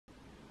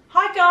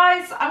Hi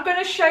guys, I'm going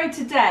to show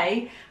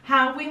today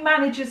how we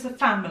manage as a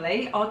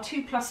family, our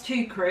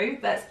 2+2 crew.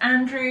 That's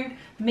Andrew,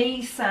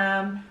 me,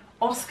 Sam,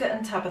 Oscar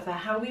and Tabitha,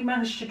 how we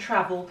manage to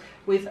travel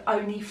with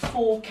only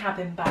 4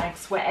 cabin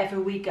bags wherever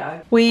we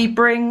go. We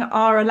bring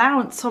our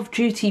allowance of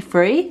duty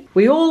free.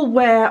 We all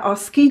wear our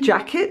ski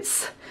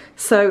jackets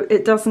so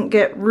it doesn't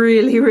get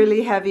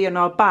really heavy in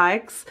our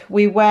bags.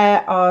 We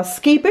wear our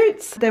ski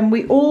boots, then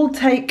we all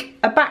take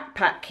a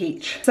backpack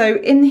each. So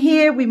in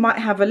here we might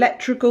have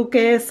electrical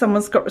gear,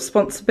 someone's got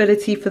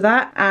responsibility for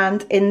that,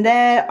 and in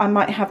there I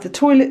might have the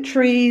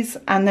toiletries,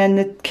 and then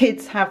the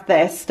kids have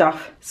their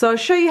stuff. So I'll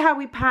show you how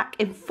we pack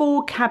in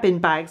 4 cabin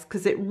bags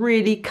because it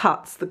really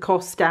cuts the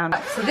cost down.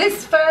 So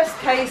this first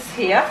case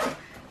here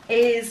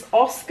is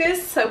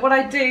Oscar's. So what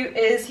I do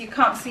is, you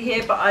can't see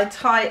here, but I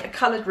tie a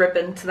coloured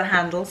ribbon to the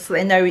handle so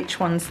they know each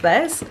one's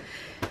theirs.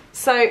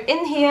 So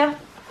in here,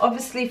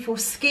 obviously for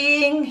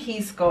skiing,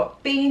 he's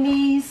got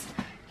beanies,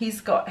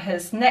 he's got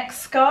his neck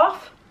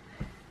scarf,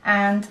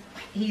 and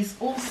he's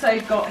also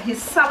got his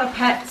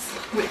salopettes,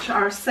 which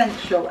are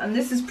essential, and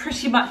this is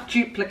pretty much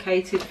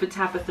duplicated for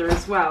Tabitha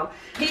as well.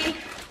 He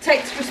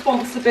takes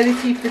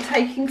responsibility for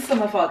taking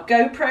some of our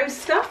GoPro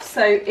stuff,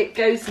 so it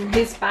goes in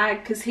his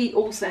bag because he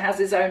also has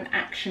his own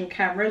action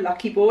camera,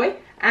 lucky boy.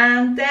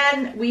 And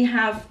then we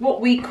have what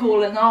we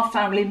call in our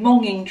family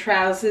monging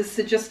trousers,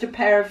 so just a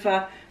pair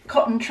of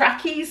cotton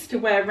trackies to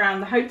wear around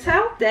the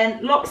hotel.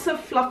 Then lots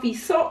of fluffy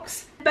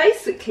socks.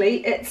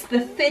 Basically it's the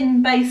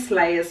thin base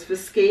layers for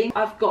skiing.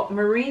 I've got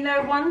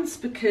merino ones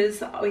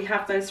because we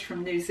have those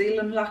from New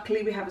Zealand.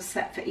 Luckily we have a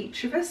set for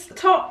each of us.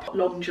 Top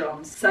long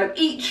johns. So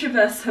each of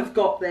us have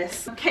got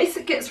this. In case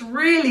it gets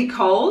really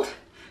cold,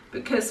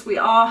 because we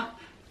are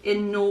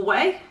in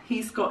Norway,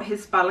 he's got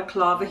his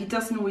balaclava. He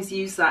doesn't always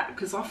use that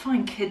because I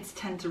find kids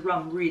tend to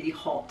run really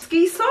hot.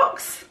 Ski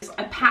socks,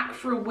 I pack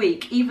for a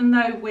week. Even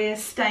though we're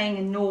staying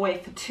in Norway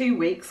for 2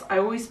 weeks, I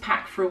always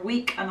pack for a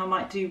week, and I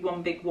might do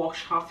one big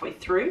wash halfway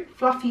through.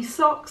 Fluffy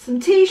socks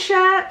and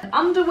t-shirt,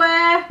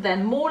 underwear,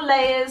 then more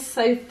layers,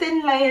 so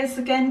thin layers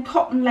again,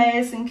 cotton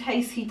layers in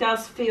case he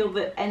does feel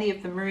that any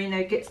of the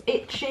merino gets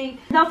itchy.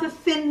 Another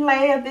thin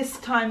layer, this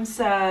time's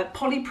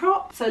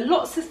polyprop, so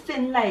lots of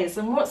thin layers,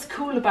 and what's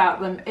cool about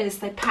them is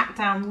they pack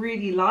down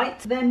really light.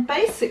 Then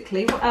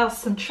basically, what else?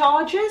 Some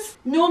chargers,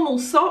 normal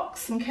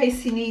socks in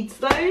case he needs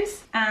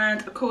those, and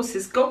of course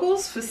his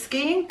goggles for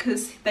skiing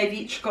because they've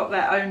each got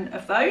their own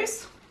of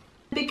those.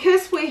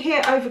 Because we're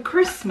here over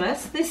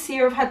Christmas, this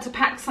year I've had to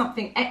pack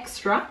something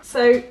extra.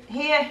 So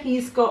here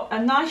he's got a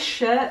nice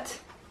shirt,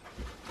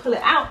 pull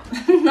it out,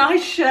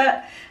 nice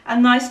shirt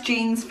and nice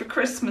jeans for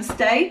Christmas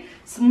Day.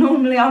 So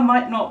normally I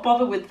might not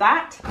bother with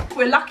that.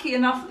 We're lucky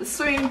enough that the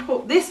swimming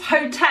pool, this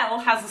hotel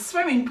has a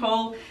swimming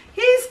pool.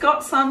 He's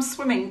got some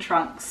swimming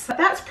trunks.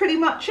 That's pretty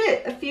much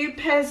it. A few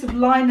pairs of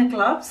liner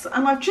gloves,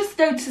 and I've just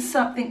noticed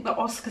something that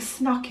Oscar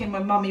snuck in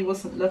when Mummy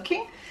wasn't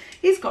looking.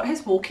 He's got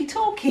his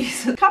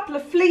walkie-talkies, a couple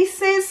of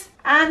fleeces,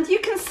 and you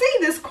can see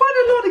there's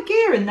quite a lot of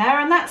gear in there,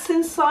 and that's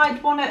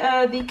inside one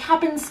of the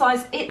cabin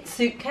size IT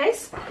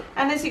suitcase.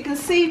 And as you can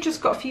see, you've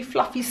just got a few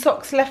fluffy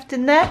socks left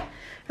in there,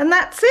 and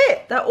that's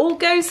it. That all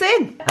goes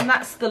in, and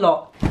that's the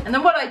lot. And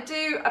then what I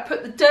do, I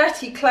put the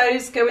dirty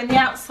clothes, go in the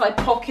outside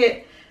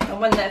pocket, and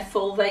when they're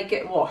full, they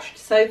get washed.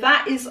 So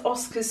that is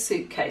Oscar's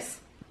suitcase.